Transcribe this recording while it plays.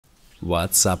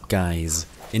What's up guys?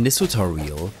 In this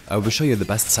tutorial, I will show you the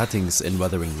best settings in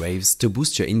Wuthering Waves to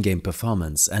boost your in-game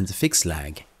performance and fix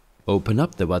lag. Open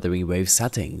up the Wuthering Waves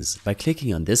settings by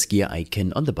clicking on this gear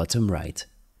icon on the bottom right.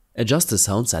 Adjust the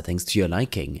sound settings to your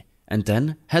liking, and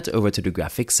then head over to the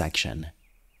graphics section.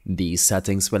 These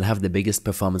settings will have the biggest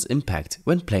performance impact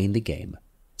when playing the game.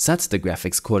 Set the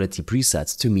graphics quality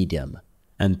preset to medium,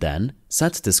 and then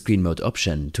set the screen mode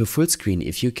option to full screen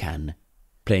if you can.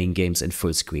 Playing games in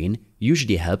full screen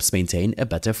usually helps maintain a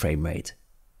better frame rate.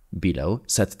 Below,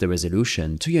 set the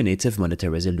resolution to your native monitor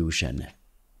resolution.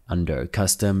 Under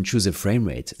Custom, choose a frame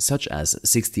rate such as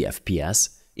 60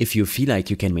 FPS if you feel like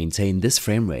you can maintain this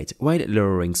frame rate while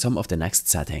lowering some of the next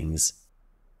settings.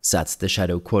 Set the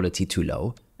shadow quality to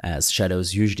low, as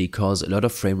shadows usually cause a lot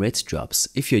of frame rate drops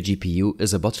if your GPU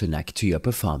is a bottleneck to your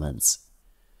performance.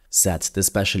 Set the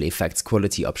special effects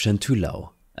quality option to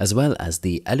low, as well as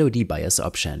the LOD bias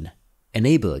option.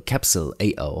 Enable Capsule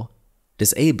AO.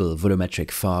 Disable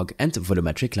volumetric fog and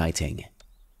volumetric lighting.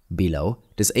 Below,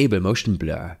 disable motion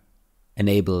blur.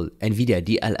 Enable NVIDIA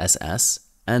DLSS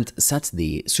and set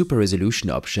the Super Resolution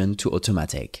option to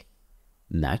automatic.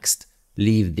 Next,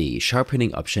 leave the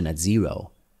sharpening option at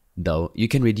 0, though you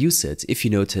can reduce it if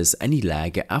you notice any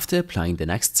lag after applying the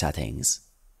next settings.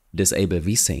 Disable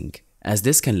VSync, as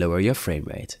this can lower your frame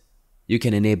rate. You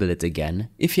can enable it again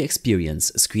if you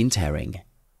experience screen tearing.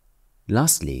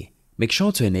 Lastly, make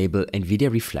sure to enable NVIDIA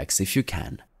Reflex if you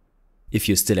can. If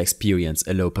you still experience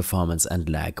a low performance and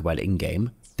lag while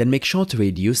in-game, then make sure to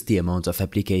reduce the amount of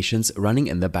applications running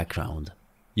in the background.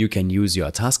 You can use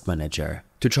your task manager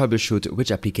to troubleshoot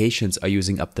which applications are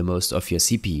using up the most of your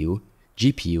CPU,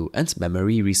 GPU and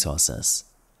memory resources.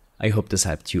 I hope this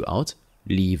helped you out.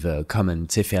 Leave a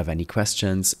comment if you have any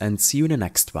questions and see you in the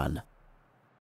next one.